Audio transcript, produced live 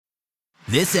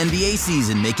This NBA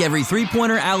season, make every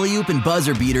three-pointer, alley-oop, and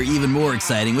buzzer beater even more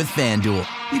exciting with FanDuel.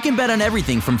 You can bet on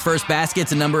everything from first basket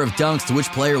to number of dunks to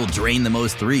which player will drain the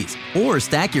most threes. Or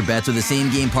stack your bets with a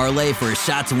same-game parlay for a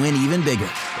shot to win even bigger.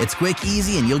 It's quick,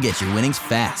 easy, and you'll get your winnings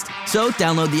fast. So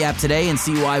download the app today and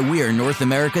see why we're North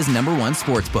America's #1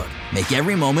 sportsbook. Make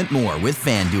every moment more with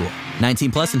FanDuel.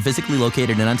 19 plus and physically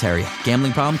located in Ontario.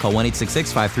 Gambling problem? Call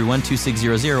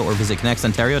 1-866-531-2600 or visit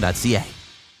connectsontario.ca.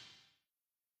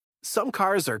 Some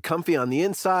cars are comfy on the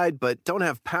inside, but don't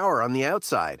have power on the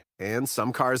outside. And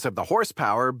some cars have the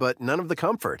horsepower, but none of the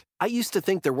comfort. I used to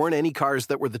think there weren't any cars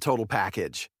that were the total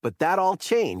package. But that all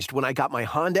changed when I got my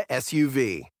Honda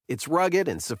SUV. It's rugged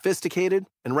and sophisticated.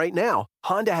 And right now,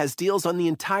 Honda has deals on the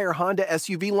entire Honda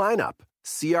SUV lineup.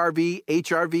 CR-V,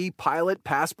 HR-V, Pilot,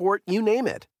 Passport, you name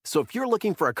it. So if you're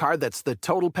looking for a car that's the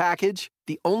total package,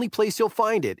 the only place you'll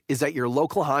find it is at your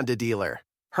local Honda dealer.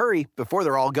 Hurry before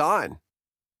they're all gone.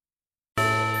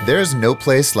 There's no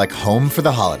place like home for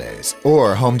the holidays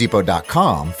or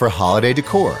HomeDepot.com for holiday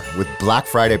decor with Black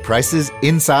Friday prices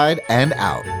inside and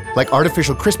out. Like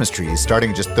artificial Christmas trees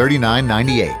starting just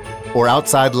 $39.98 or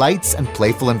outside lights and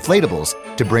playful inflatables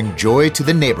to bring joy to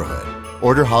the neighborhood.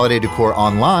 Order holiday decor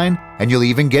online and you'll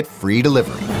even get free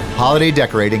delivery. Holiday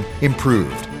decorating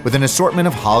improved with an assortment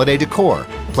of holiday decor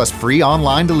plus free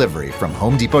online delivery from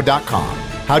HomeDepot.com.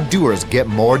 How doers get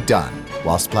more done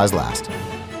while supplies last.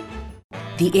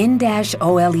 The in-dash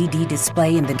OLED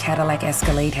display in the Cadillac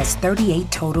Escalade has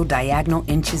 38 total diagonal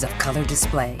inches of color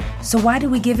display. So why do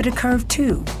we give it a curve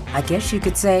too? I guess you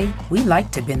could say we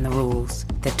like to bend the rules.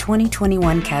 The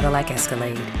 2021 Cadillac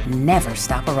Escalade. Never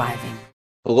stop arriving.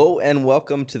 Hello and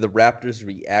welcome to the Raptors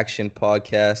Reaction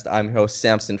Podcast. I'm your host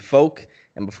Samson Folk,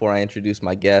 and before I introduce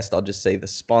my guest, I'll just say the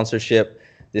sponsorship.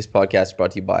 This podcast is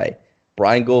brought to you by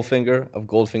Brian Goldfinger of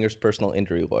Goldfinger's Personal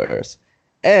Injury Lawyers.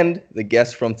 And the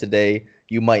guest from today,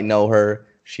 you might know her.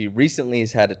 She recently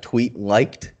has had a tweet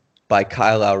liked by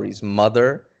Kyle Lowry's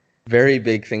mother. Very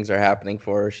big things are happening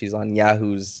for her. She's on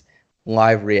Yahoo's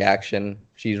live reaction.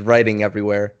 She's writing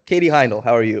everywhere. Katie Heindel,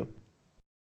 how are you?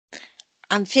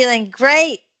 I'm feeling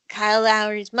great. Kyle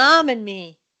Lowry's mom and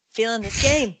me feeling this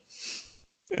game.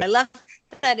 I love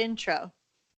that intro.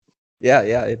 Yeah,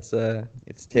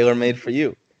 it's tailor-made for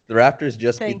you. The Raptors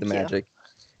just Thank beat the you. Magic,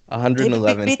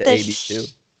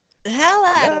 111-82. The hell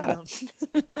out of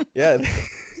them. Yeah,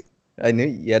 I knew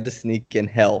you had to sneak in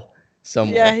hell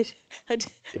somewhere. Yeah,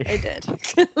 I did.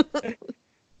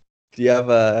 Do you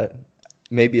have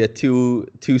maybe a two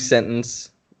sentence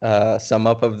sum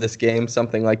up of this game,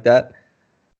 something like that?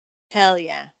 Hell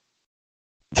yeah.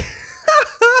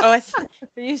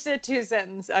 You said 2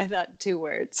 sentences. I thought 2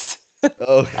 words.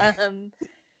 Oh.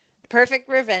 Perfect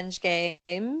revenge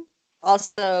game.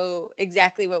 Also,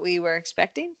 exactly what we were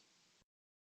expecting.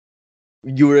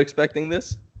 You were expecting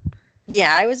this?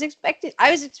 Yeah, I was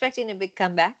expecting a big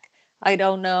comeback. I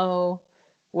don't know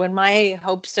when my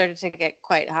hopes started to get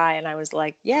quite high, and I was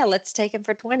like, "Yeah, let's take him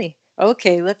for 20.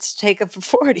 Okay, let's take him for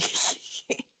 40."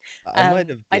 I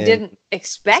didn't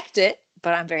expect it,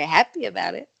 but I'm very happy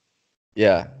about it.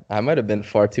 Yeah, I might have been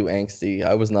far too angsty.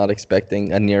 I was not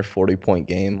expecting a near 40-point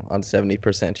game on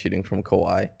 70% shooting from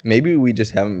Kawhi. Maybe we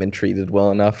just haven't been treated well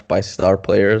enough by star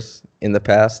players in the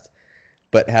past.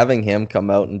 But having him come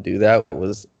out and do that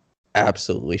was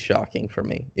absolutely shocking for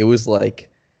me. It was like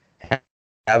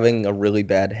having a really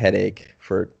bad headache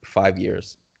for 5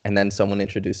 years, and then someone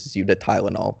introduces you to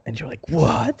Tylenol, and you're like,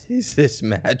 what is this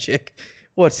magic?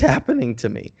 What's happening to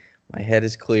me? My head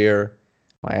is clear.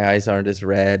 My eyes aren't as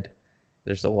red.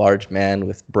 There's a large man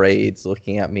with braids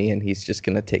looking at me, and he's just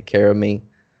going to take care of me.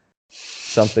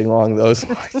 Something along those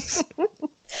lines.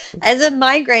 As a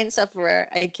migraine sufferer,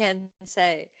 I can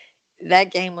say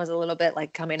that game was a little bit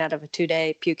like coming out of a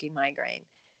 2-day puking migraine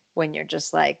when you're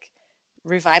just like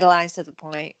revitalized to the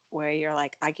point where you're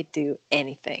like, I could do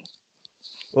anything.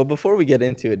 Well, before we get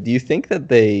into it, do you think that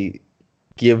they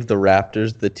give the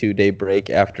Raptors the 2-day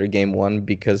break after game 1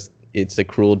 because it's a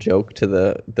cruel joke to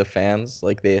the fans?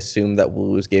 Like they assume that we'll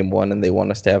lose game 1 and they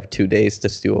want us to have 2 days to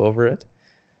stew over it?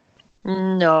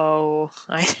 No,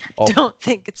 I don't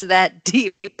think it's that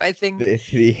deep. I think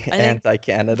the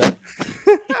anti-Canada.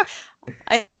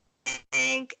 I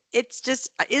think it's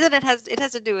just it has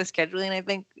to do with scheduling. I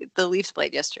think the Leafs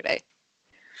played yesterday.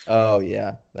 Oh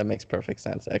yeah, that makes perfect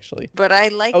sense actually. But I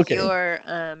like your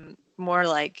more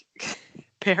like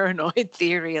paranoid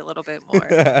theory a little bit more.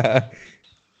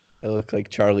 I look like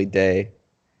Charlie Day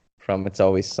from It's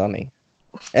Always Sunny.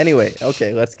 Anyway,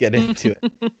 okay, let's get into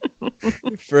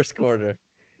it. First quarter.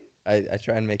 I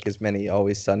try and make as many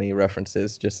Always Sunny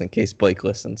references just in case Blake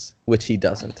listens, which he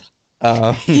doesn't.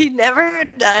 He never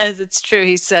does. It's true.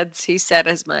 He said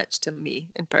as much to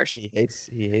me in person. He hates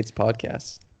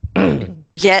podcasts.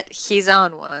 Yet he's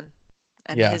on one,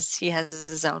 and Yeah. he has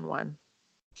his own one.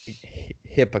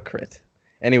 Hypocrite.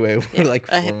 Anyway, we're like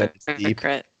 4 minutes deep.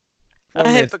 Hypocrite. 4 A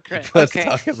minutes hypocrite. deep. Let's Okay.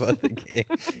 talk about the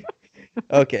game.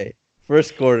 Okay,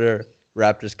 first quarter,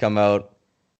 Raptors come out.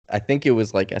 I think it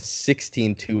was like a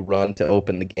 16-2 run to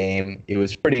open the game. It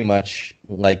was pretty much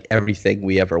like everything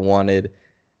we ever wanted.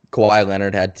 Kawhi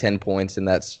Leonard had 10 points in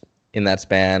that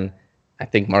span. I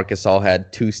think Marc Gasol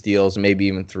had 2 steals, maybe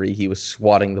even 3. He was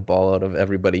swatting the ball out of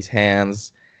everybody's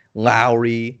hands.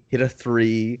 Lowry hit a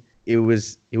 3. It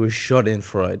was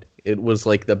Schadenfreude. It was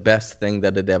like the best thing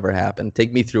that had ever happened.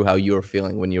 Take me through how you were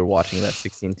feeling when you were watching that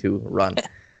 16-2 run.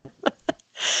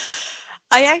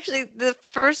 I actually the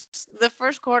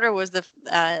first quarter was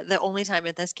the only time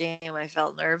in this game I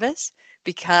felt nervous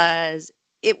because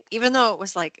even though it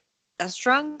was like a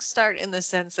strong start in the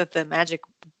sense that the Magic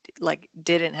like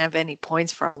didn't have any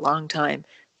points for a long time.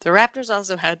 The Raptors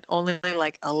also had only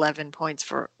like 11 points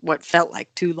for what felt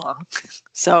like too long.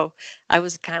 So I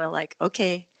was kind of like,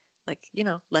 okay, like,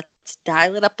 let's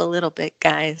dial it up a little bit,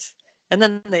 guys. And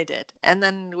then they did. And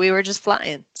then we were just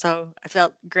flying. So I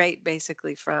felt great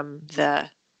basically from the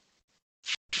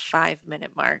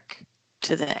 5-minute mark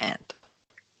to the end.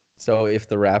 So if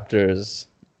the Raptors,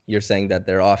 you're saying that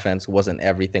their offense wasn't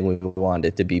everything we wanted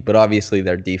it to be, but obviously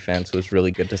their defense was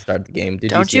really good to start the game.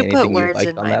 Did you see anything you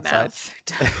liked on that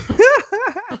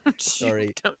side?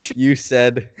 Sorry, you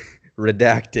said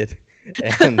redacted.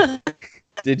 And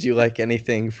did you like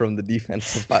anything from the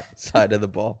defensive side of the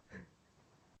ball?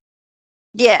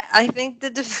 Yeah, I think the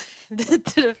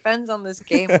defense on this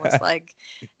game was like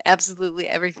absolutely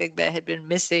everything that had been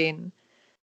missing,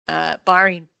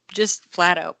 barring just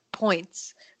flat out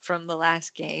points from the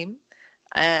last game.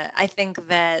 I think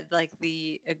that like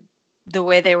the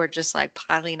way they were just like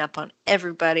piling up on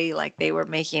everybody, like they were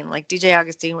making like DJ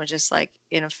Augustine was just like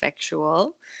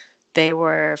ineffectual. They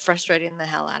were frustrating the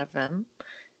hell out of him,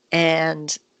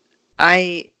 and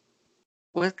I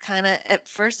was kind of at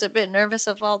first a bit nervous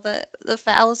of all the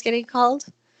fouls getting called,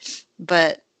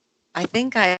 but I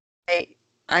think I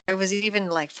was even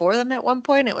like for them at one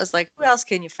point. It was like, who else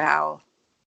can you foul?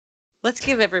 Let's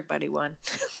give everybody one.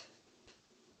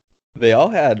 They all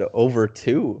had over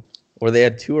 2, or they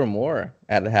had 2 or more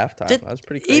at halftime. That was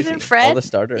pretty crazy. Even Fred? All the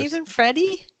starters. Even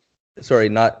Freddie? Sorry,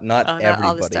 not everybody.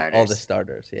 All the starters. All the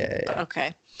starters. Yeah.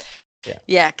 Okay. Yeah.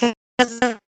 Yeah, because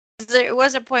there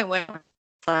was a point where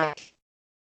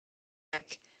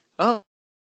like, oh,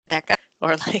 that guy,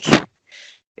 or like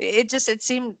it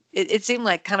seemed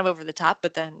like kind of over the top,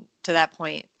 but then to that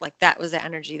point, like that was the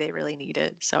energy they really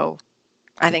needed. So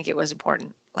I think it was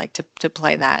important, like to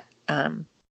play that,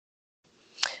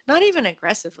 not even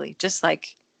aggressively, just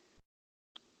like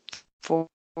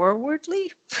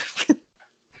forwardly.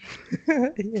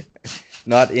 Yeah.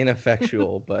 Not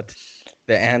ineffectual, but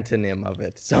the antonym of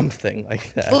it, something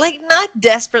like that. Like not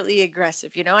desperately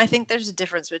aggressive, I think there's a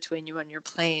difference between you when you're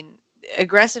playing.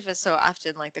 Aggressive is so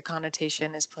often like the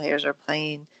connotation is players are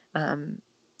playing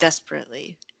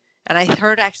desperately. And I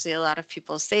heard actually a lot of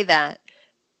people say that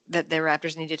the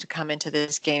Raptors needed to come into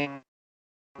this game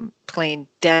playing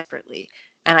desperately.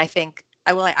 And I think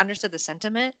I understood the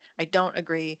sentiment. I don't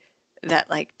agree that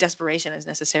like desperation is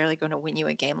necessarily going to win you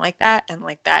a game like that. And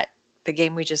like that, the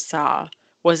game we just saw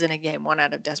wasn't a game won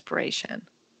out of desperation.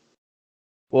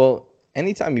 Well,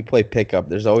 anytime you play pickup,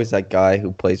 there's always that guy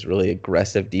who plays really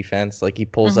aggressive defense. Like he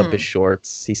pulls up his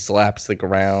shorts, he slaps the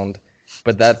ground,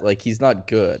 but that like he's not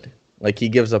good. Like he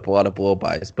gives up a lot of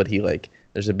blow-bys, but he like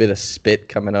there's a bit of spit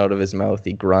coming out of his mouth.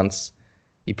 He grunts.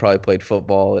 He probably played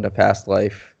football in a past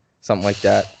life, something like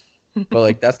that. But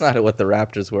like that's not what the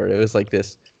Raptors were. It was like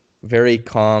this very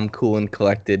calm, cool, and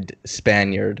collected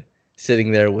Spaniard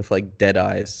sitting there with like dead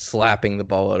eyes, slapping the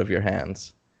ball out of your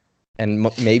hands, and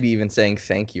maybe even saying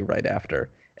thank you right after.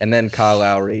 And then Kyle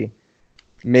Lowry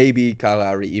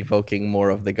evoking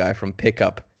more of the guy from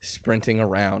pickup, sprinting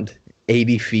around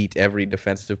 80 feet every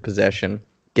defensive possession,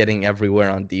 getting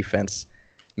everywhere on defense,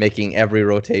 making every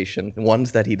rotation,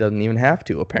 ones that he doesn't even have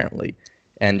to apparently.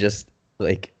 And just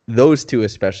like those two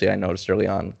especially, I noticed early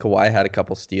on. Kawhi had a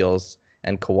couple steals,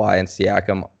 and Kawhi and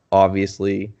Siakam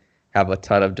obviously have a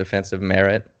ton of defensive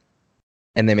merit,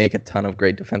 and they make a ton of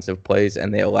great defensive plays,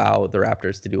 and they allow the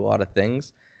Raptors to do a lot of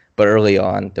things. But early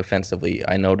on, defensively,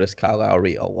 I noticed Kyle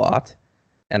Lowry a lot,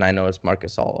 and I noticed Marc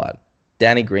Gasol a lot.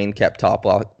 Danny Green kept top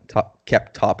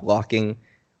locking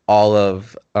all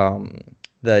of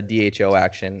the DHO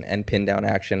action and pin down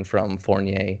action from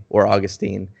Fournier or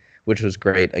Augustine, which was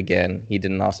great. Again, he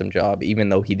did an awesome job, even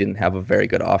though he didn't have a very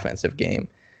good offensive game.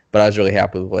 but I was really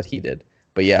happy with what he did.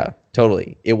 But yeah,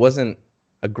 totally. It wasn't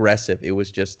aggressive. It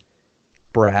was just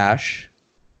brash,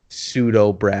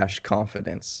 pseudo-brash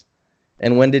confidence.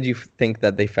 And when did you think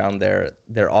that they found their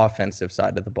offensive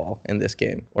side of the ball in this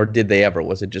game? Or did they ever?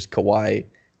 Was it just Kawhi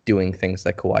doing things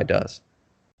that Kawhi does?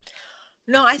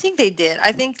 No, I think they did.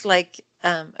 I think, like,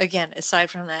 again, aside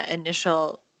from that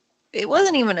initial, it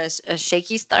wasn't even a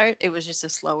shaky start. It was just a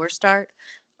slower start.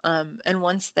 And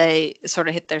once they sort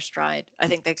of hit their stride, I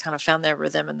think they kind of found their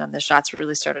rhythm, and then the shots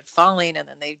really started falling, and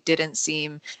then they didn't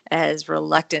seem as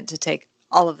reluctant to take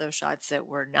all of those shots that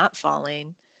were not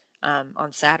falling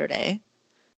on Saturday.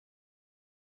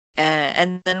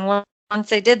 And then once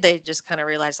they did, they just kind of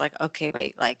realized, like, okay,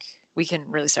 wait, like, we can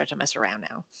really start to mess around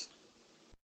now.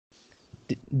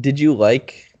 Did you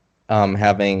like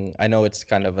having, I know it's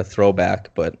kind of a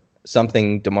throwback, but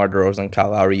something DeMar DeRozan and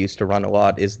Kyle Lowry used to run a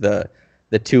lot is the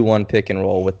 2-1 pick and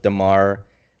roll with DeMar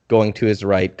going to his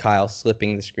right, Kyle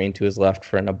slipping the screen to his left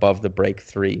for an above the break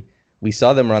 3. We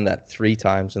saw them run that 3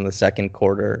 times in the second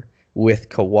quarter with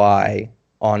Kawhi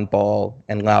on ball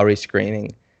and Lowry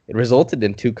screening. It resulted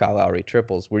in 2 Kyle Lowry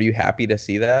triples. Were you happy to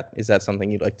see that? Is that something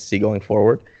you'd like to see going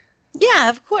forward? Yeah,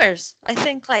 of course. I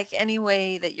think, like, any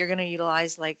way that you're going to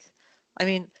utilize, like, I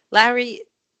mean, Lowry,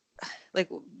 like,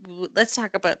 let's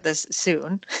talk about this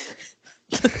soon.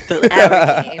 The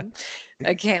Lowry game.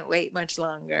 I can't wait much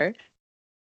longer.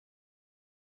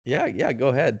 Yeah, go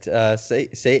ahead.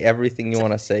 Say everything you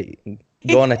want to say.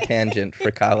 Go on a tangent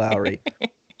for Kyle Lowry.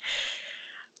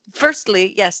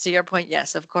 Firstly, yes, to your point,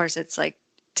 yes, of course, it's like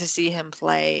to see him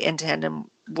play in tandem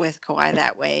with Kawhi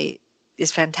that way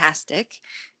is fantastic.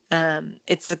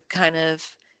 It's the kind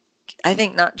of, I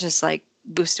think, not just like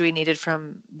boost we needed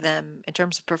from them in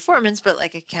terms of performance, but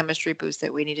like a chemistry boost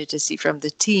that we needed to see from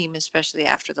the team, especially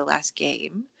after the last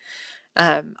game.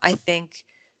 I think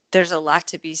there's a lot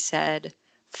to be said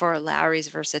for Lowry's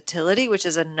versatility, which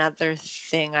is another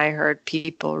thing I heard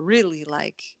people really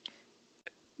like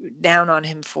down on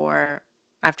him for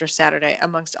after Saturday,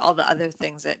 amongst all the other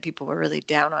things that people were really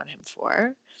down on him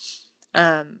for.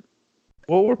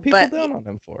 What were people down on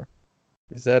him for?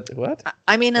 Is that what?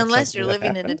 I mean, unless you're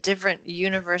living in a different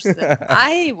universe than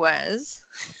I was.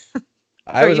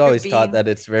 I was always taught that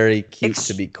it's very cute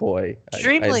to be coy.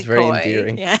 Extremely it's very coy.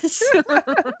 endearing. Yes.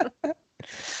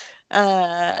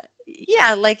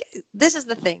 Yeah, like, this is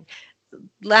the thing.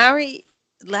 Lowry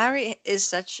is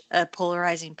such a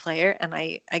polarizing player, and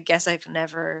I guess I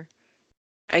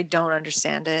don't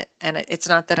understand it. And it's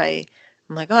not that I'm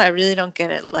like, oh, I really don't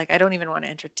get it. Like, I don't even want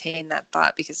to entertain that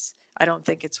thought because I don't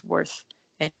think it's worth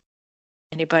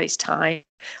anybody's time.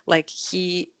 Like,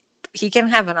 he can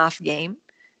have an off game,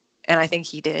 and I think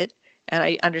he did, and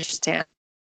I understand.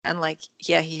 And, like,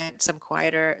 yeah, he had some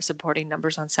quieter supporting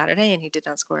numbers on Saturday, and he did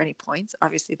not score any points.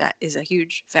 Obviously, that is a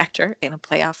huge factor in a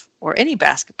playoff or any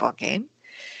basketball game.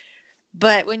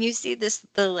 But when you see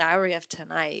the Lowry of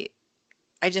tonight,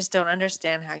 I just don't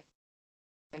understand how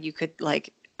you could,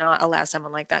 like, not allow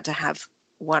someone like that to have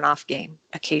one off game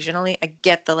occasionally. I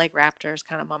get the, like, Raptors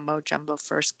kind of mumbo jumbo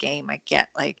first game. I get,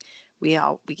 like, we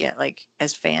get, like,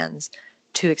 as fans,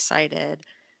 too excited.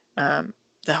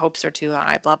 The hopes are too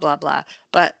high, blah, blah, blah.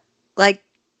 But, like,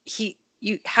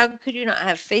 how could you not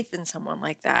have faith in someone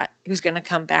like that who's going to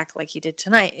come back like he did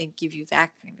tonight and give you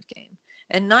that kind of game?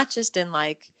 And not just in,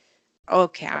 like,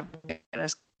 okay, I'm going to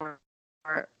score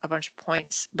a bunch of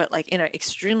points, but, like, in an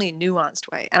extremely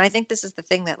nuanced way. And I think this is the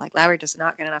thing that, like, Lowry does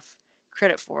not get enough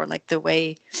credit for, like, the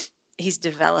way he's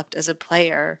developed as a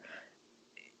player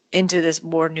into this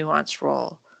more nuanced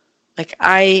role. Like,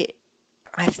 I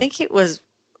think it was,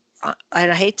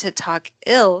 I hate to talk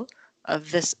ill of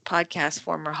this podcast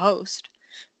former host,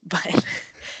 but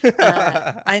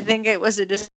I think it was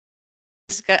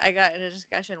I got in a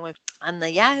discussion with on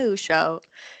the Yahoo show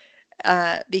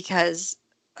because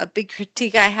a big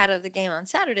critique I had of the game on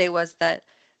Saturday was that,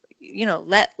 you know,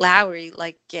 let Lowry,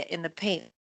 like, get in the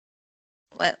paint.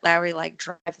 Let Lowry, like,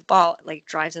 drive the ball, like,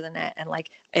 drive to the net, and,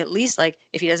 like, at least, like,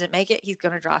 if he doesn't make it, he's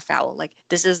going to draw a foul. Like,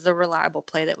 this is the reliable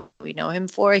play that we know him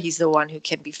for. He's the one who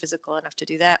can be physical enough to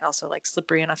do that, also, like,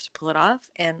 slippery enough to pull it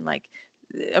off, and, like,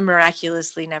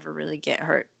 miraculously never really get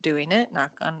hurt doing it.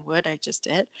 Knock on wood, I just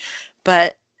did.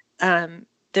 But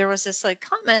there was this, like,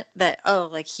 comment that, oh,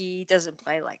 like, he doesn't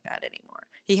play like that anymore.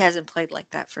 He hasn't played like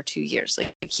that for 2 years.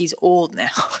 Like, he's old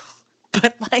now.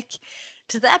 But, like,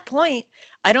 to that point,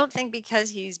 I don't think because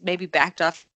he's maybe backed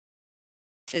off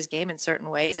his game in certain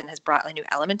ways and has brought a new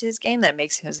element to his game that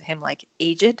makes him like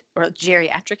aged or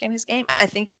geriatric in his game. I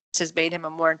think this has made him a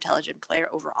more intelligent player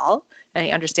overall, and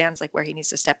he understands, like, where he needs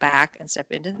to step back and step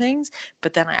into things.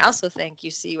 But then I also think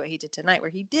you see what he did tonight, where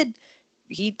he did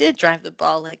he did drive the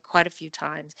ball like quite a few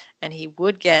times, and he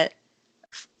would get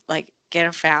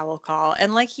a foul call,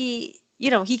 and like he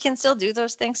can still do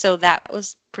those things. So that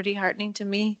was pretty heartening to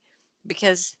me,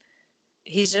 because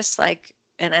he's just like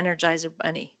an Energizer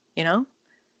bunny, you know?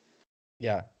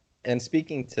 Yeah. And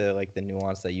speaking to like the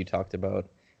nuance that you talked about,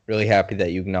 really happy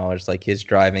that you acknowledged like his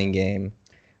driving game,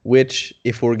 which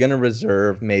if we're going to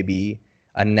reserve maybe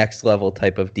a next level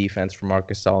type of defense for Marc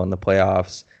Gasol in the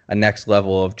playoffs, a next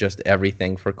level of just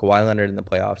everything for Kawhi Leonard in the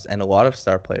playoffs, and a lot of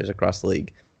star players across the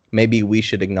league, maybe we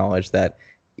should acknowledge that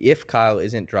if Kyle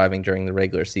isn't driving during the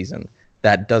regular season,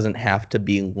 that doesn't have to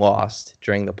be lost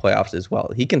during the playoffs as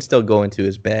well. He can still go into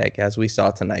his bag, as we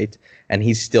saw tonight, and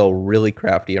he's still really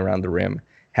crafty around the rim.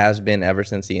 Has been ever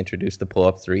since he introduced the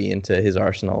pull-up three into his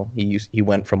arsenal. He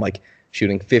went from like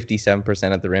shooting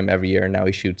 57% at the rim every year, and now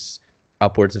he shoots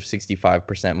upwards of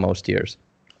 65% most years.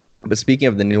 But speaking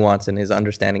of the nuance and his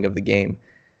understanding of the game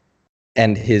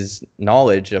and his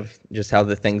knowledge of just how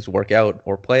the things work out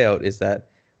or play out, is that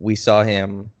we saw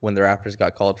him when the Raptors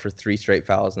got called for 3 straight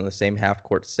fouls in the same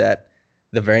half-court set.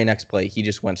 The very next play, he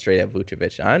just went straight at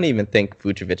Vucevic. I don't even think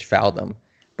Vucevic fouled him,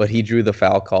 but he drew the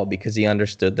foul call because he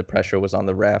understood the pressure was on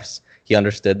the refs. He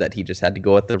understood that he just had to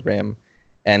go at the rim.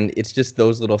 And it's just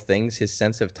those little things, his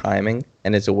sense of timing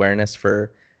and his awareness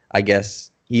for, I guess,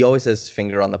 he always has his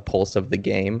finger on the pulse of the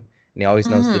game, and he always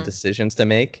knows the decisions to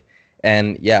make.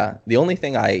 And yeah, the only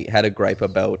thing I had a gripe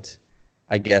about,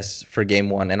 I guess, for game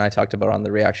one, and I talked about on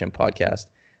the Reaction podcast,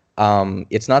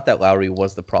 it's not that Lowry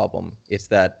was the problem. It's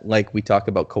that, like we talk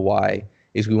about Kawhi,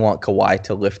 is we want Kawhi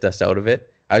to lift us out of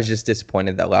it. I was just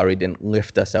disappointed that Lowry didn't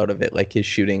lift us out of it. Like his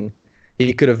shooting,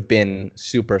 he could have been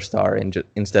superstar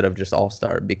instead of just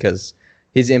all-star, because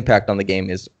his impact on the game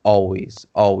is always,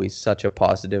 always such a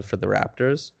positive for the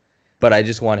Raptors. But I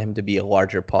just want him to be a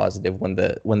larger positive when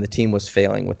the team was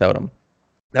failing without him.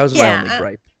 That was my only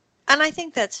gripe. And I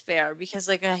think that's fair, because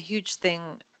like a huge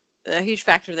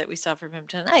factor that we saw from him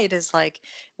tonight is like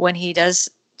when he does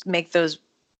make those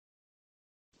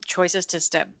choices to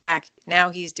step back, now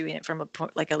he's doing it from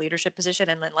a leadership position.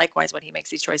 And then likewise, when he makes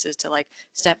these choices to like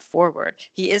step forward,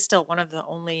 he is still one of the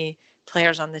only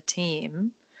players on the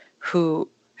team who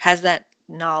has that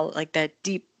knowledge, like that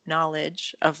deep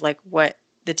knowledge of like what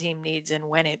the team needs and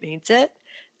when it needs it.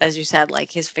 As you said,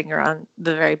 like his finger on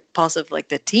the very pulse of like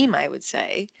the team, I would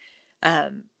say,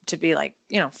 to be like,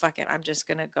 fuck it, I'm just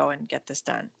going to go and get this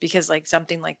done, because like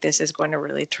something like this is going to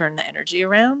really turn the energy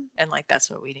around. And like, that's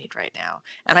what we need right now.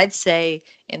 And I'd say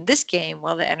in this game,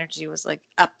 while the energy was like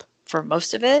up for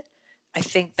most of it, I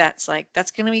think that's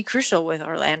going to be crucial with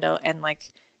Orlando. And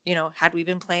like, had we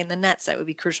been playing the Nets, that would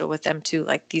be crucial with them too.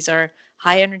 Like these are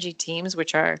high energy teams,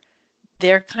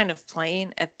 they're kind of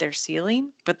playing at their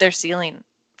ceiling, but their ceiling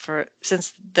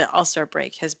since the All-Star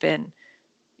break has been,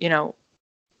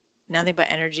 nothing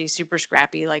but energy, super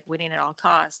scrappy, like winning at all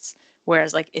costs.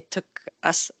 Whereas like it took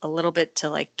us a little bit to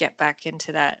like get back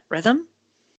into that rhythm.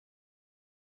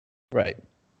 Right.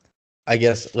 I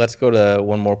guess let's go to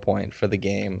one more point for the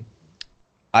game.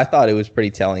 I thought it was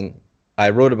pretty telling. I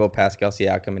wrote about Pascal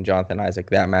Siakam and Jonathan Isaac,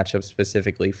 that matchup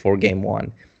specifically for game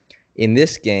one. In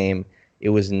this game,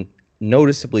 it was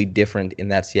noticeably different in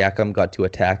that Siakam got to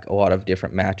attack a lot of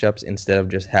different matchups instead of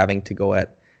just having to go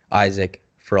at Isaac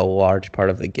for a large part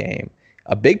of the game.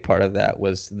 A big part of that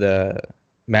was the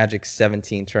Magic's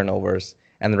 17 turnovers,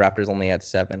 and the Raptors only had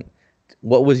 7.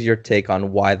 What was your take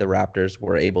on why the Raptors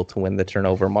were able to win the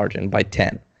turnover margin by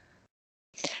 10?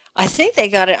 I think they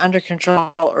got it under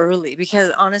control early,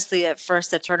 because honestly, at first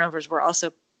the turnovers were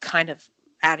also kind of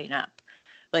adding up.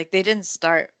 Like they didn't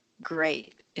start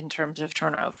great in terms of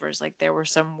turnovers. Like there were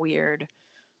some weird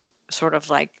sort of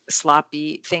like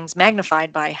sloppy things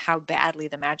magnified by how badly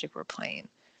the Magic were playing.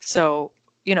 So,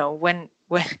 when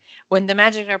the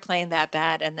Magic are playing that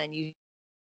bad, and then you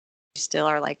still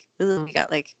are like, ooh, we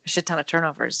got like a shit ton of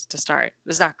turnovers to start, it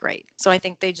was not great. So I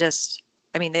think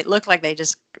it looked like they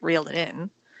just reeled it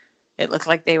in. It looked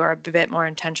like they were a bit more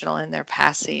intentional in their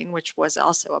passing, which was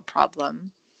also a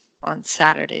problem on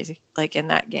Saturday, like in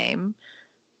that game.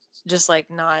 Just like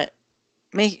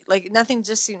nothing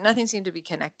seemed to be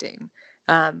connecting.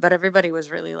 But everybody was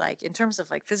really like, in terms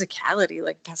of like physicality,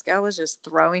 like Pascal was just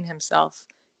throwing himself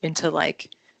into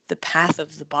like the path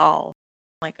of the ball,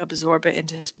 like absorb it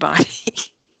into his body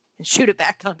and shoot it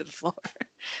back onto the floor.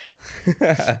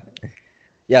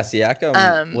 Yeah,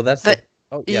 Siakam.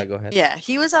 Go ahead. Yeah,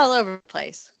 he was all over the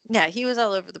place. Yeah, he was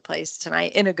all over the place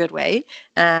tonight in a good way.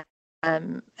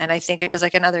 And I think it was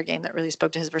like another game that really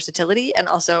spoke to his versatility, and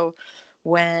also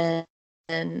when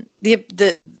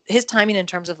his timing in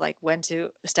terms of like when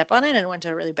to step on it and when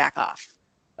to really back off.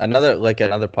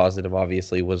 Another positive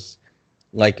obviously was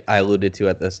like I alluded to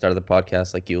at the start of the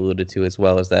podcast, like you alluded to as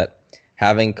well, is that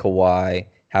having Kawhi,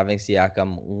 having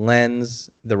Siakam lends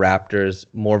the Raptors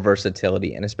more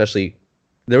versatility. And especially,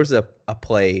 there was a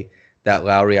play that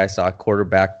Lowry, I saw,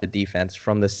 quarterback the defense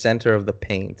from the center of the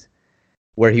paint,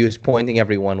 where he was pointing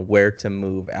everyone where to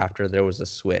move after there was a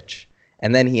switch.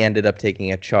 And then he ended up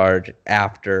taking a charge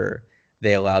after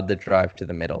they allowed the drive to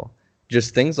the middle.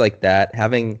 Just things like that,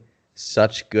 having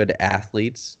such good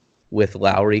athletes with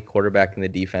Lowry quarterbacking the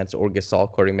defense or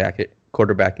Gasol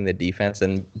quarterbacking the defense,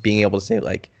 and being able to say,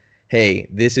 like, hey,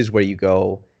 this is where you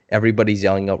go. Everybody's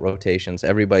yelling out rotations.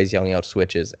 Everybody's yelling out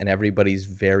switches. And everybody's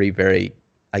very, very,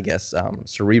 I guess,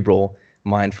 cerebral,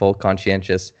 mindful,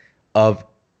 conscientious of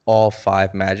all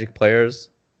 5 Magic players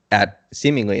at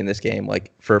seemingly in this game,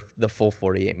 like for the full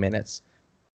 48 minutes.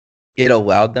 It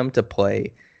allowed them to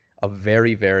play a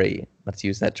very, very, let's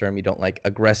use that term you don't like,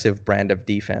 aggressive brand of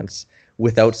defense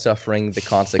without suffering the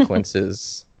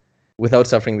consequences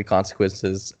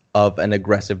of an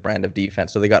aggressive brand of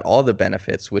defense. So they got all the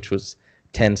benefits, which was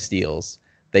 10 steals.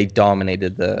 They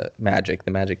dominated the Magic.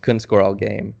 The Magic couldn't score all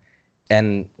game.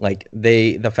 And like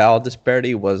the foul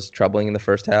disparity was troubling in the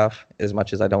first half. As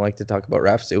much as I don't like to talk about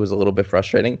refs, it was a little bit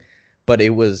frustrating. But the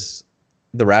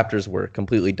Raptors were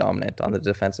completely dominant on the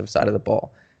defensive side of the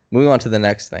ball. Moving on to the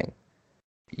next thing.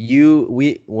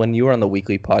 When you were on the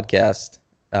weekly podcast,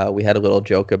 we had a little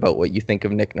joke about what you think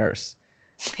of Nick Nurse.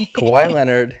 Kawhi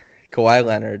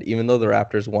Leonard, even though the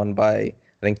Raptors won by, I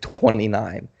think,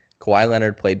 29, Kawhi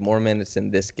Leonard played more minutes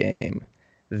in this game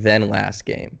than last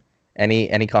game.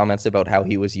 Any comments about how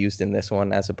he was used in this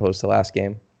one as opposed to last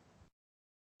game?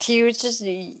 He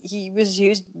was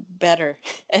used better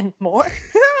and more.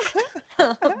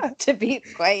 To be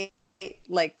quite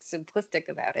like simplistic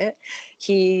about it,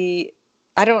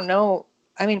 I don't know.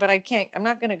 I mean, but I'm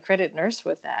not going to credit Nurse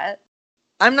with that.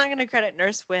 I'm not going to credit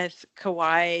Nurse with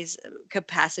Kawhi's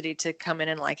capacity to come in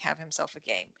and like have himself a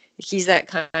game. He's that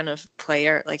kind of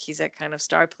player, like he's that kind of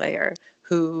star player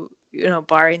who,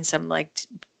 barring some like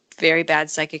very bad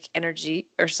psychic energy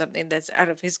or something that's out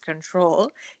of his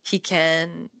control, he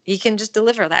can just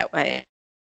deliver that way.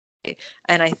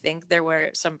 And I think there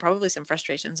were probably some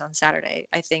frustrations on Saturday.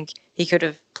 I think he could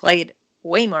have played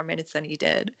way more minutes than he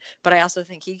did, but I also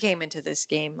think he came into this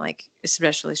game like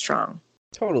especially strong.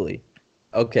 Totally.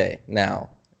 Okay, now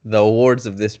the awards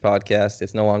of this podcast,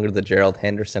 it's no longer the Gerald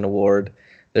Henderson Award.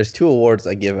 There's 2 awards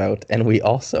I give out, and we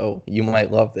also, you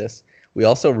might love this, we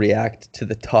also react to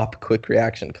the top quick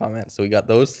reaction comments. So we got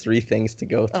those 3 things to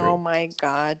go through. Oh my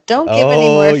God. Don't give any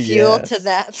more fuel to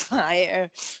that fire.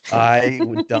 I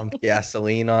would dump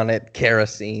gasoline on it,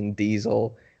 kerosene,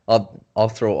 diesel. I'll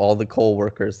throw all the coal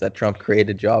workers that Trump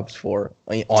created jobs for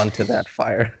onto that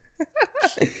fire.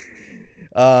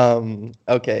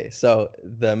 Okay, so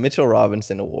the Mitchell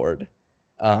Robinson Award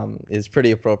is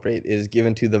pretty appropriate. It is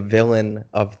given to the villain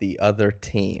of the other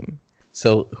team.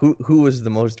 So who was the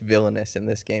most villainous in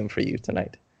this game for you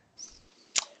tonight?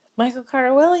 Michael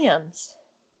Carter Williams.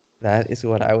 That is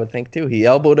what I would think too. He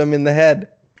elbowed him in the head.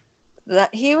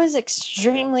 That he was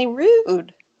extremely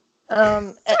rude.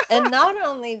 And not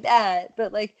only that,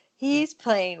 but like he's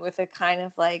playing with a kind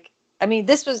of like, I mean,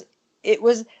 it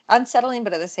was unsettling,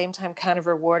 but at the same time kind of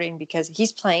rewarding because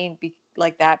he's playing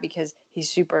like that because he's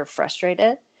super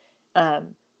frustrated.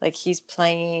 Like he's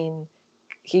playing,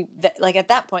 like at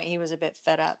that point he was a bit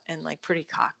fed up and like pretty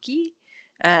cocky.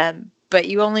 But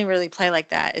you only really play like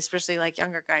that, especially like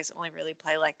younger guys only really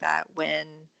play like that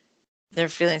when they're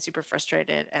feeling super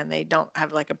frustrated and they don't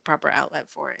have like a proper outlet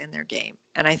for it in their game.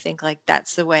 And I think like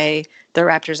that's the way the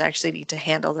Raptors actually need to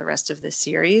handle the rest of this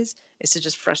series, is to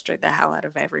just frustrate the hell out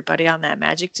of everybody on that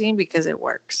Magic team because it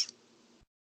works.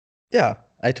 Yeah,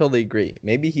 I totally agree.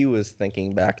 Maybe he was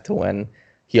thinking back to when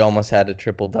he almost had a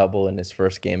triple-double in his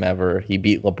first game ever. He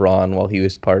beat LeBron while he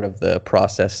was part of the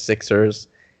process Sixers,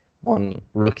 won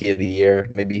Rookie of the Year.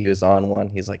 Maybe he was on one.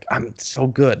 He's like, I'm so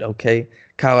good, okay?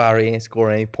 Kyle Lowry ain't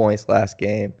scoring any points last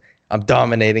game. I'm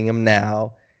dominating him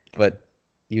now. But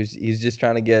he's just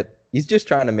trying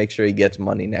to make sure he gets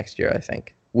money next year, I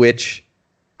think. Which,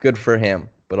 good for him,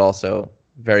 but also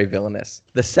very villainous.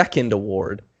 The second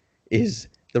award is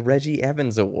the Reggie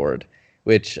Evans Award,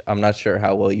 which I'm not sure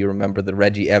how well you remember the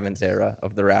Reggie Evans era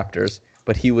of the Raptors,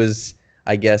 but he was,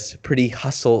 I guess, pretty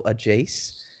hustle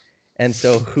adjacent. And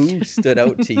so who stood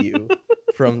out to you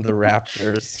from the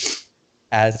Raptors?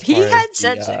 He had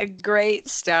such a great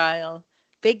style.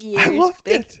 Big ears,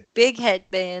 big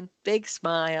headband, big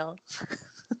smile.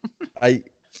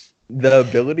 The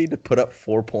ability to put up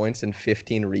 4 points and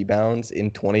 15 rebounds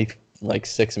in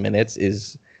 26 minutes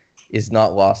is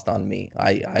not lost on me.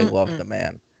 I love the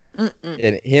man.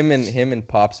 And him and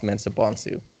Pops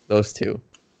Mensah-Bonsu, those two.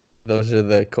 Those are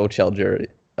the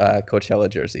Coachella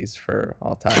jerseys for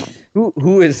all time.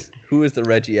 Who is the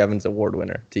Reggie Evans Award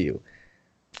winner to you?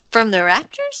 From the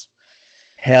Raptors?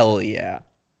 Hell yeah.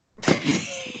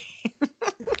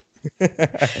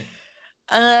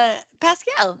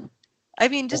 Pascal. I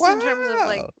mean, just in terms of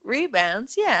like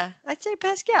rebounds, yeah, I'd say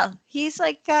Pascal. He's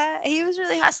like, he was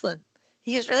really hustling.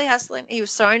 He was really hustling. He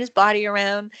was throwing his body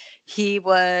around. He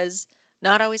was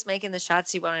not always making the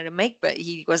shots he wanted to make, but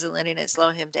he wasn't letting it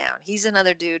slow him down. He's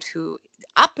another dude who,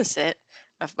 opposite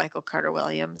of Michael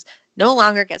Carter-Williams, no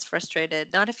longer gets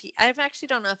frustrated. Not if he, I actually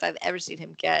don't know if I've ever seen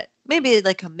him get maybe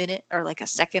like a minute or like a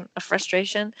second of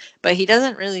frustration, but he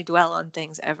doesn't really dwell on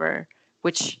things ever,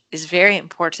 which is very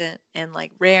important and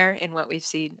like rare in what we've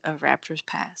seen of Raptors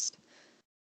past.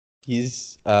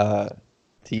 He's,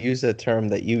 to use a term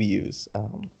that you use,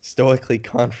 stoically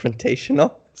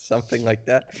confrontational, something like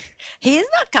that. He is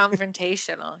not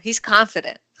confrontational. He's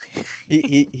confident.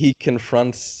 He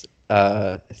confronts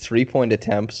 3-point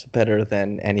attempts better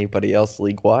than anybody else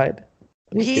league-wide.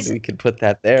 We could put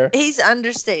that there. He's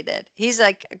understated. He's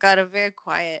like got a very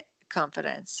quiet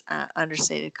confidence,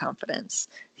 understated confidence.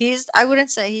 I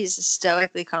wouldn't say he's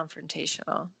stoically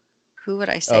confrontational. Who would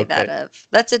I say that of?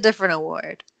 That's a different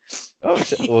award. Oh,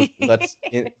 well, let's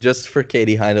just for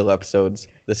Katie Heindel episodes,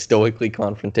 the stoically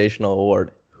confrontational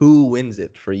award. Who wins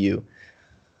it for you?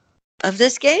 Of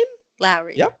this game?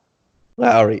 Lowry. Yep.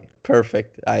 Lowry.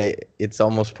 Perfect. It's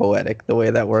almost poetic the way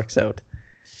that works out.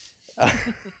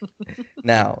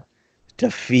 Now,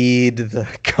 to feed the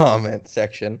comment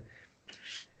section,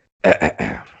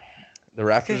 the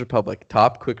Raptors Republic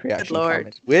top quick reaction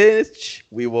comments, which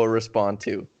we will respond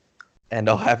to. And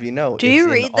I'll have you know, do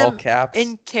you read them all caps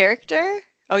in character?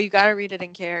 Oh, you got to read it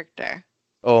in character.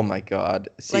 Oh my God!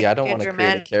 See, like I don't want to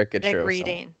create a caricature.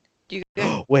 Reading. You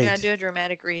Wait. gotta do a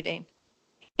dramatic reading.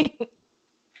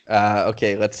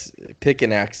 Okay, let's pick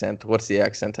an accent. What's the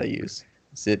accent I use?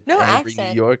 Is it no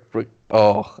accent? New York?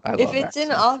 Oh, I love If it's accents.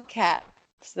 in all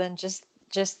caps, then just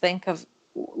think of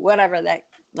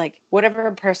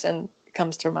whatever person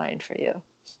comes to mind for you.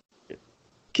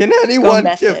 Can anyone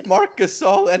give Marc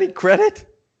Gasol any credit?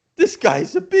 This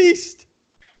guy's a beast.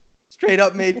 Straight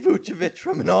up made Vucevic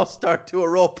from an all-star to a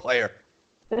role player.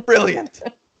 Brilliant.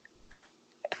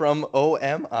 From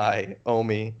OMI,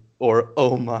 Omi, or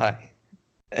Oh My.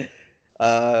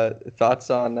 Thoughts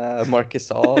on Marc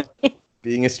Gasol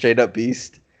being a straight up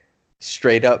beast?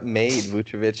 Straight up made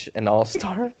Vucevic an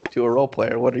all-star to a role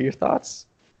player. What are your thoughts?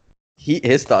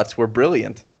 His thoughts were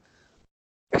brilliant.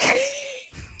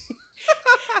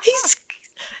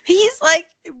 He's like,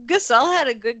 Gasol had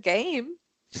a good game.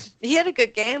 He had a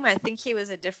good game. I think he was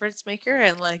a difference maker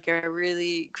in like a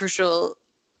really crucial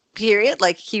period.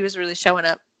 Like he was really showing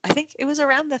up. I think it was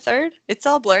around the third. It's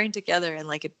all blurring together in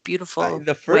like a beautiful way.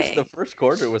 The first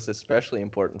quarter was especially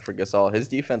important for Gasol. His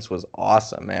defense was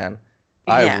awesome, man.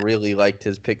 I really liked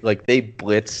his pick. Like they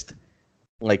blitzed,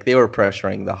 like they were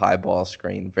pressuring the high ball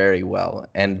screen very well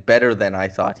and better than I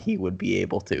thought he would be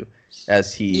able to,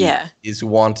 as he is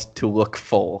wont to look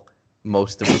full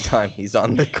most of the time he's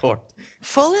on the court.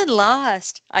 Full and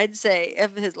lost, I'd say,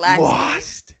 of his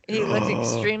last game. He looked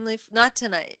extremely, not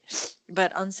tonight,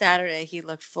 but on Saturday he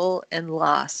looked full and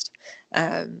lost.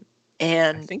 And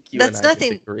I think you that's and I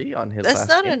nothing. disagree on his That's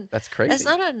last game. That's crazy. That's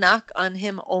not a knock on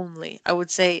him only. I would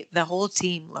say the whole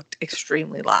team looked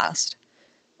extremely lost,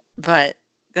 but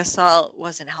Gasol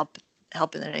wasn't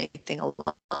helping anything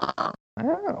along.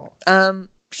 Oh.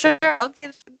 Sure, I'll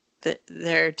give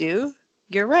their due.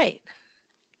 You're right.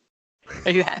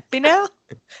 Are you happy now?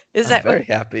 I'm very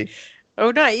happy?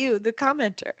 Oh, not you, the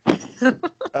commenter.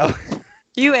 Oh.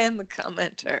 You and the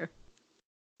commenter.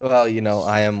 Well, you know,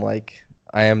 I am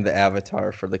the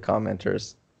avatar for the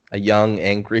commenters. A young,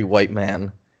 angry white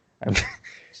man.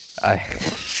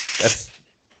 That's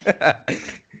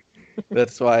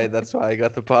why I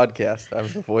got the podcast. I'm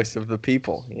the voice of the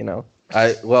people, you know.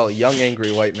 Young,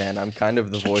 angry white man. I'm kind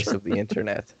of the voice of the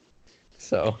internet.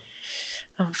 So.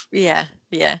 Yeah.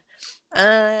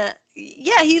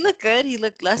 He looked good. He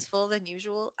looked less full than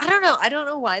usual. I don't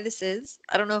know why this is.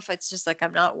 I don't know if it's just like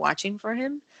I'm not watching for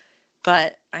him,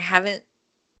 but I haven't.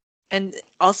 And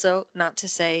also, not to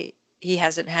say he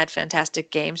hasn't had fantastic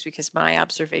games, because my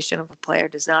observation of a player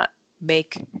does not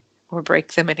make or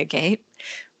break them in a game,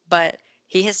 but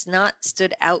he has not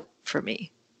stood out for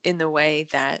me in the way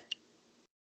that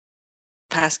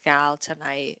Pascal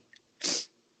tonight,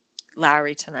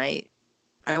 Lowry tonight.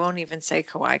 I won't even say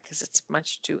Kawhi because it's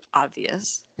much too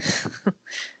obvious.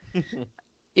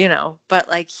 You know, but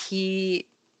like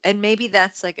and maybe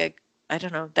that's like I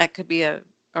don't know, that could be a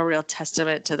a real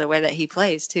testament to the way that he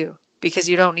plays too, because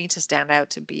you don't need to stand out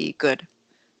to be good.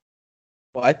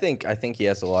 Well, I think he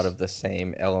has a lot of the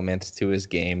same elements to his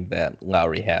game that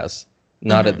Lowry has.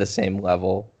 Not at the same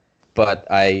level, but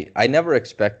I never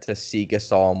expect to see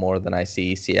Gasol more than I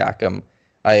see Siakam.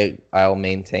 I'll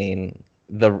maintain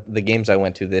the games I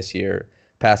went to this year,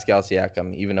 Pascal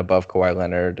Siakam, even above Kawhi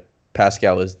Leonard.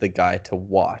 Pascal is the guy to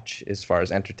watch as far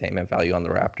as entertainment value on the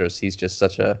Raptors. He's just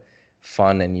such a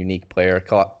fun and unique player.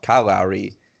 Kyle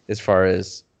Lowry, as far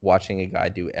as watching a guy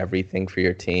do everything for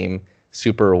your team,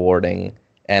 super rewarding.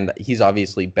 And he's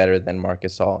obviously better than Marc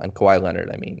Gasol and Kawhi Leonard.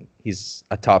 I mean, he's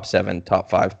a top 7, top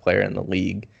 5 player in the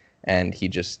league, and he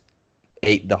just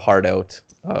ate the heart out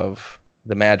of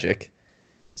the Magic.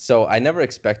 So I never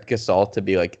expect Gasol to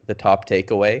be like the top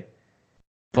takeaway,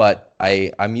 but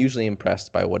I'm usually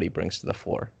impressed by what he brings to the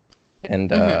floor.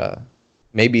 And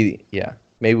maybe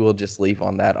we'll just leave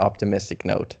on that optimistic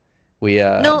note.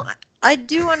 No, I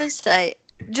do want to say,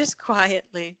 just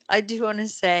quietly, I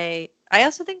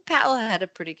also think Powell had a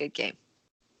pretty good game.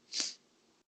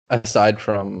 Aside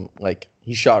from, like,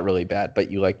 he shot really bad, but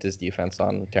you liked his defense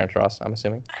on Terrence Ross, I'm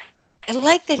assuming? I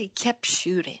like that he kept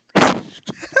shooting.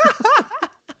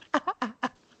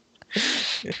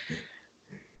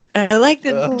 I like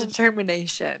the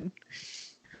determination.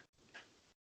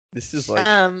 This is like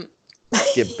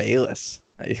Skip Bayless.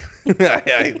 I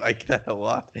like that a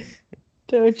lot.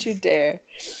 Don't you dare.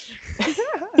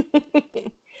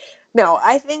 No,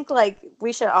 I think like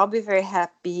we should all be very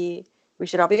happy. We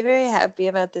should all be very happy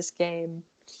about this game.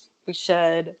 We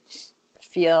should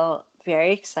feel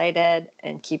very excited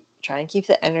and try and keep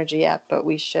the energy up, but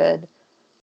we should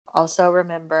also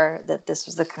remember that this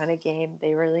was the kind of game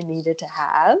they really needed to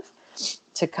have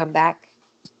to come back.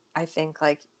 I think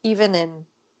like even in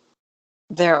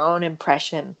their own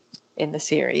impression in the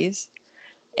series.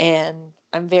 And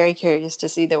I'm very curious to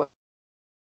see the way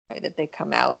that they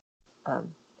come out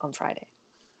on Friday.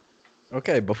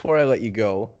 Okay, before I let you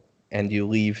go and you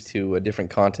leave to a different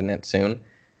continent soon.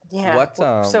 Yeah.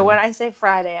 So when I say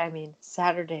Friday, I mean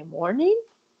Saturday morning,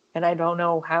 and I don't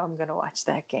know how I'm going to watch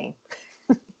that game.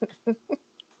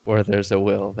 Where there's a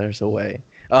will, there's a way.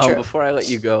 Before I let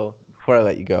you go,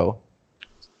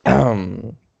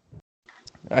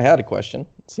 I had a question.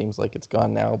 It seems like it's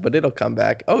gone now, but it'll come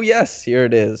back. Oh, yes, here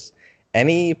it is.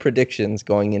 Any predictions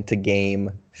going into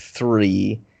Game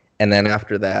 3? And then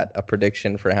after that, a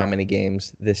prediction for how many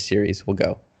games this series will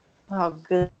go. Oh,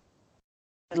 good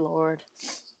Lord.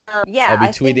 I'll be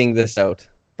tweeting this out,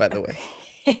 by the way.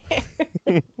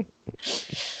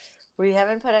 We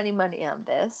haven't put any money on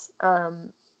this.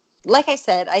 Like I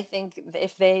said, I think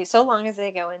so long as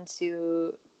they go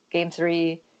into Game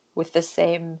 3 with the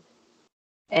same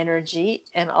energy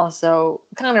and also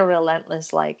kind of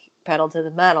relentless, like pedal to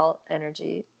the metal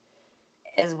energy,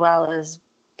 as well as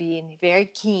being very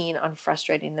keen on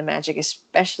frustrating the Magic,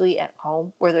 especially at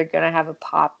home where they're going to have a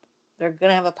pop. They're going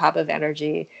to have a pop of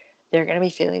energy. They're going to be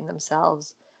feeling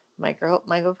themselves.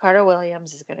 Michael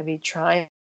Carter-Williams is going to be trying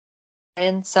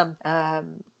some,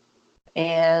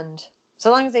 and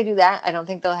so long as they do that, I don't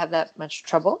think they'll have that much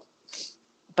trouble.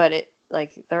 But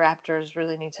the Raptors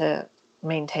really need to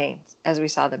maintain, as we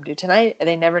saw them do tonight.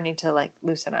 They never need to like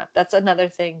loosen up. That's another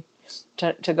thing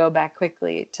to go back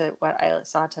quickly to what I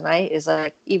saw tonight is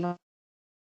like even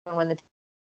when the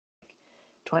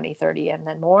 20, 30 and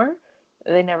then more,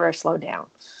 they never slow down.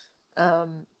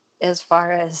 As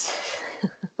far as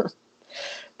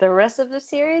the rest of the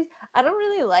series, I don't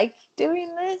really like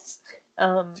doing this.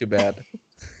 Too bad.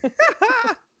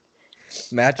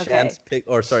 Matt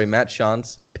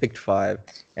Shantz picked 5.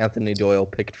 Anthony Doyle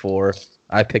picked 4.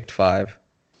 I picked 5.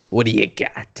 What do you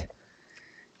got?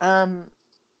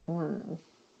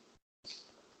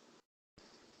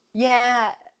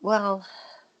 Yeah, well,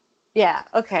 yeah,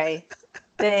 okay.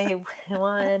 They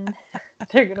won.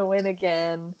 They're going to win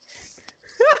again.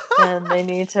 And they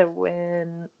need to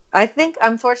win. I think,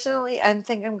 unfortunately, I'm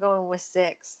going with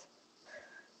 6.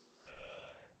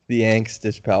 The angst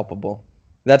is palpable.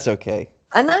 That's okay.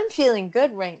 And I'm feeling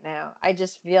good right now. I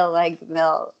just feel like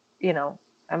they'll,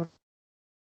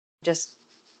 that's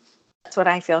what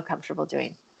I feel comfortable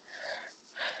doing.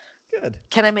 Good.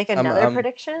 Can I make another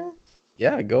prediction?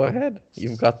 Yeah, go ahead.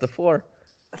 You've got the floor.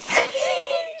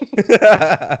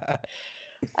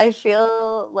 I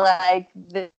feel like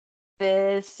the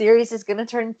series is going to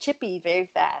turn chippy very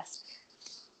fast.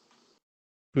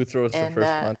 Who throws the first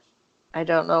punch? I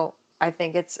don't know. I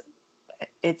think it's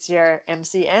your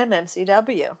MCM,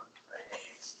 MCW.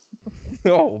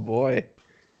 Oh, boy.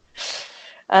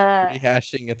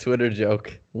 Rehashing a Twitter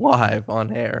joke live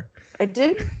on air. I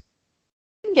did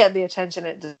get the attention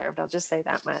it deserved. I'll just say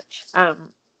that much.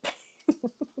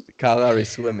 Kyle Lowry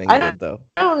swimming good, though.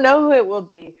 I don't know who it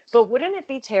will be, but wouldn't it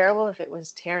be terrible if it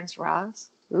was Terrence Ross?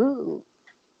 Ooh.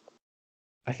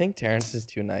 I think Terrence is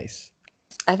too nice.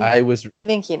 I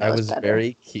think he knows I was better.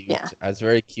 very cute. Yeah. I was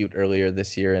very cute earlier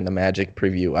this year in the Magic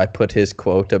preview. I put his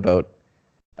quote about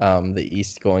the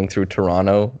East going through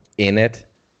Toronto in it,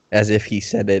 as if he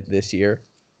said it this year,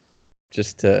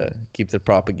 just to keep the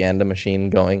propaganda machine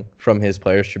going from his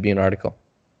Players Tribune article.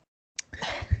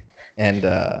 And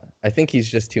I think he's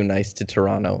just too nice to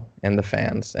Toronto and the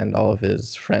fans and all of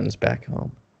his friends back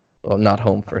home. Well, not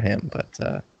home for him,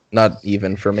 but not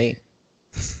even for me.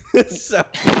 So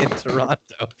in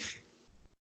Toronto.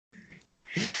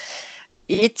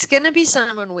 It's going to be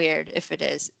someone weird if it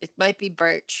is. It might be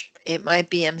Birch. It might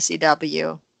be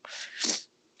MCW.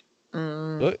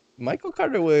 Look, Michael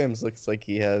Carter-Williams looks like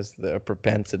he has the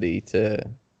propensity to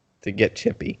get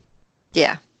chippy.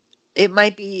 Yeah. It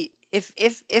might be, if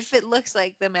it looks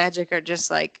like the Magic are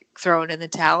just like throwing in the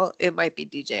towel, it might be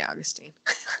DJ Augustine.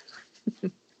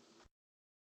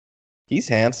 He's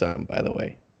handsome, by the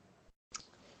way.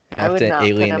 I would not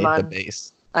alienate put him on the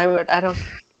base. I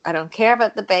don't care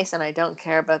about the base, and I don't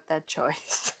care about that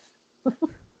choice.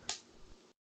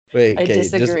 Wait, I okay,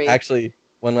 disagree. just actually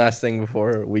one last thing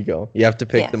before we go. You have to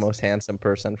pick Yes. the most handsome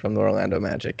person from the Orlando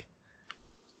Magic.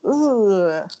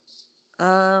 Ooh.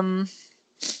 Oh,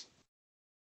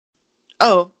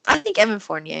 I think Evan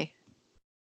Fournier.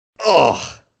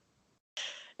 Oh,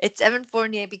 It's Evan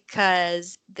Fournier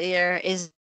because there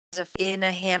is in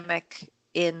a hammock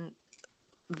in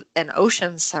an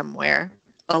ocean somewhere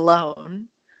alone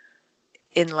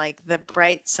in like the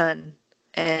bright sun,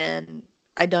 and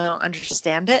I don't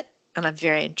understand it, and I'm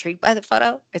very intrigued by the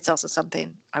photo. It's also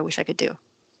something I wish I could do.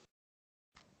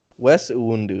 Wes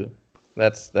Iwundu.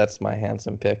 That's my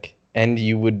handsome pick. And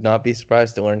you would not be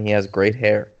surprised to learn he has great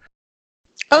hair.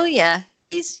 Oh yeah,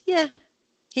 he's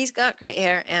got great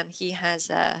hair, and he has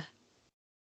a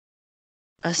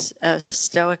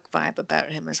stoic vibe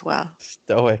about him as well.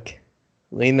 Stoic.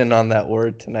 Leaning on that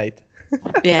word tonight.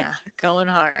 Yeah, going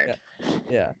hard.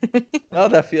 Yeah. Well,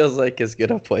 that feels like as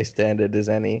good a place to end it as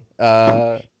any.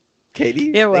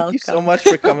 Katie, thank you so welcome. much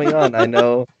for coming on. I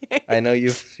know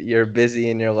you're busy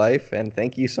in your life, and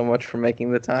thank you so much for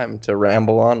making the time to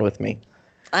ramble on with me.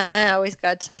 I always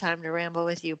got time to ramble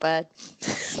with you, bud.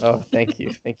 Oh, thank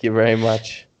you. Thank you very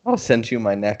much. I'll send you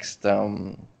my next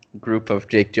group of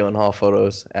Jake Gyllenhaal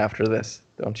photos after this.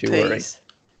 Don't you worry. Please.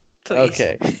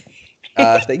 Okay.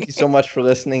 Thank you so much for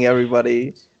listening,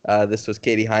 everybody. This was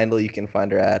Katie Heindl. You can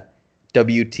find her at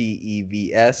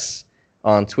WTEVS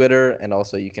on Twitter, and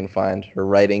also you can find her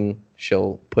writing.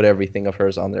 She'll put everything of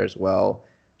hers on there as well.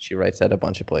 She writes at a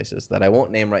bunch of places that I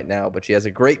won't name right now, but she has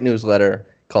a great newsletter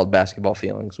called Basketball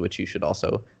Feelings, which you should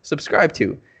also subscribe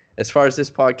to. As far as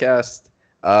this podcast,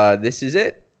 this is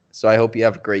it. So I hope you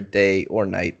have a great day or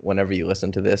night whenever you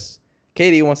listen to this.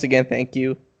 Katie, once again, thank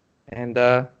you. And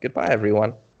goodbye,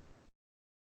 everyone.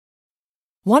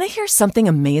 Want to hear something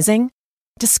amazing?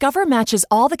 Discover matches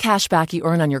all the cash back you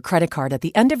earn on your credit card at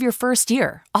the end of your first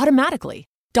year, automatically,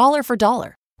 dollar for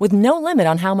dollar, with no limit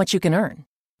on how much you can earn.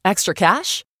 Extra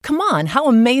cash? Come on, how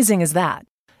amazing is that?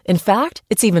 In fact,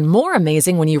 it's even more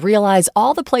amazing when you realize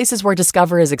all the places where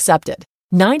Discover is accepted.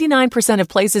 99% of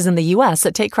places in the U.S.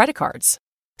 that take credit cards.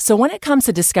 So when it comes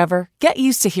to Discover, get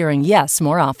used to hearing yes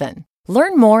more often.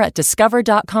 Learn more at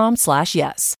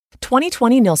discover.com/yes.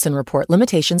 2020 Nielsen Report.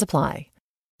 Limitations apply.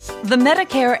 The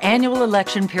Medicare annual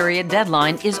election period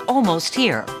deadline is almost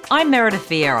here. I'm Meredith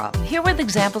Vieira, here with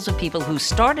examples of people who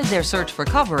started their search for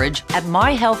coverage at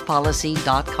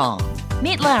myhealthpolicy.com.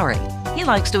 Meet Larry. He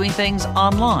likes doing things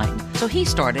online, so he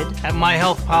started at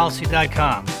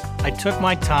myhealthpolicy.com. I took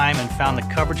my time and found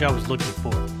the coverage I was looking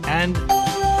for. And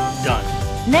done.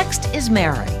 Next is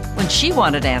Mary. When she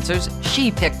wanted answers, she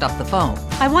picked up the phone.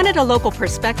 I wanted a local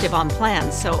perspective on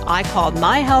plans, so I called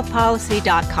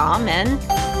myhealthpolicy.com and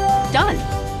done.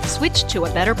 Switched to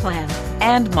a better plan.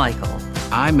 And Michael.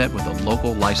 I met with a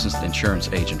local licensed insurance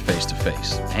agent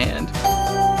face-to-face and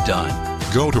done.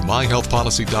 Go to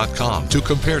myhealthpolicy.com to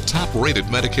compare top-rated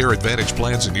Medicare Advantage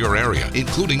plans in your area,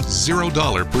 including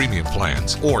 $0 premium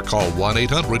plans, or call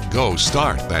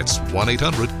 1-800-GO-START. That's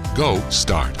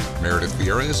 1-800-GO-START. Meredith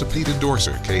Vieira is a paid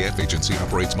endorser. KF Agency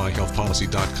operates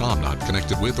myhealthpolicy.com, not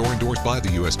connected with or endorsed by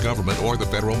the U.S. government or the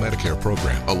federal Medicare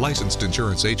program. A licensed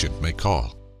insurance agent may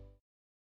call.